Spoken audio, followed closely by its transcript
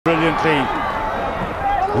Brilliantly.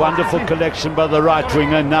 Wonderful collection by the right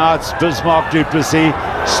winger. Now it's Bismarck Du Plessis.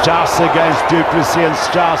 Strauss against Du Plessis, and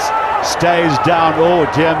Strauss stays down.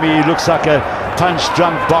 Oh dear me, he looks like a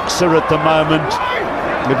punch-drunk boxer at the moment.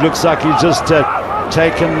 It looks like he's just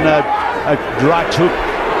taken a right hook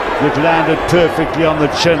that landed perfectly on the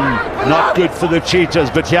chin. Not good for the Cheetahs,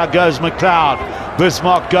 but here goes McLeod.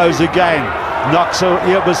 Bismarck goes again. Knocks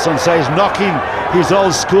Eberson, so he's knocking his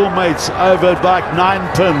old schoolmates over like 9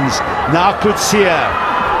 pins. Now Coetzee.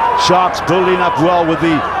 Sharks building up well with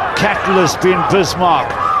the catalyst being Bismarck.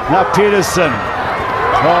 Now Peterson.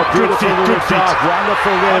 Oh, beautiful little dart.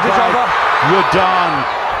 Wonderful there by Adrian.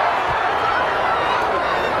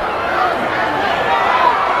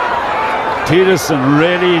 Peterson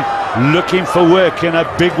really looking for work in a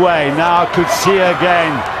big way. Now Coetzee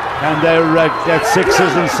again. And they're at 6s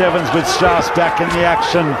and 7s with Strauss back in the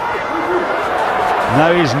action.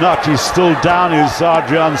 No, he's not. He's still down. He's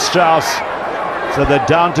Adrian Strauss. So they're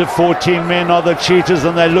down to 14 men are the Cheetahs,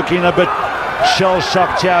 and they're looking a bit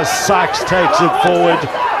shell-shocked here. Sykes takes it forward.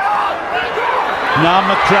 Now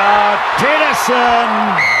McLeod. Peterson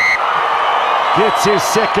gets his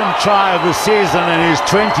second try of the season and his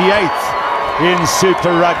 28th in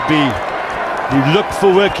Super Rugby. He looked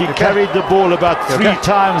for work. He carried the ball about 3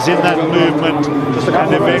 times in that movement,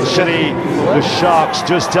 and eventually the Sharks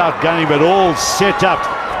just outgunning, but all set up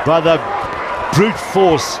by the brute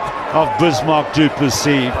force of Bismarck Du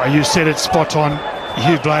Plessis. You said it spot on,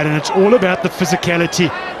 Hugh Blade, and it's all about the physicality.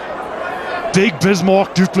 Big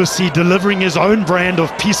Bismarck Du Plessis delivering his own brand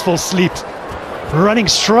of peaceful sleep, running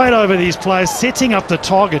straight over these players, setting up the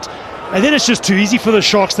target. And then it's just too easy for the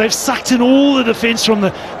Sharks. They've sucked in all the defense from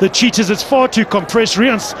the Cheetahs. It's far too compressed.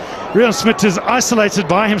 Rian Smith is isolated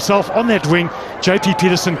by himself on that wing. JP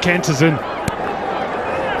Peterson canters in.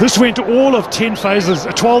 This went all of 12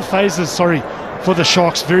 phases, for the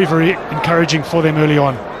Sharks. Very, very encouraging for them early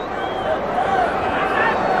on.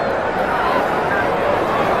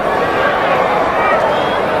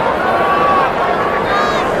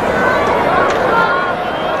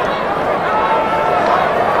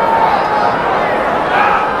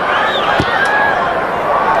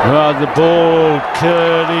 Well, the ball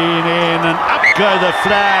curling in, and up go the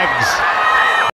flags.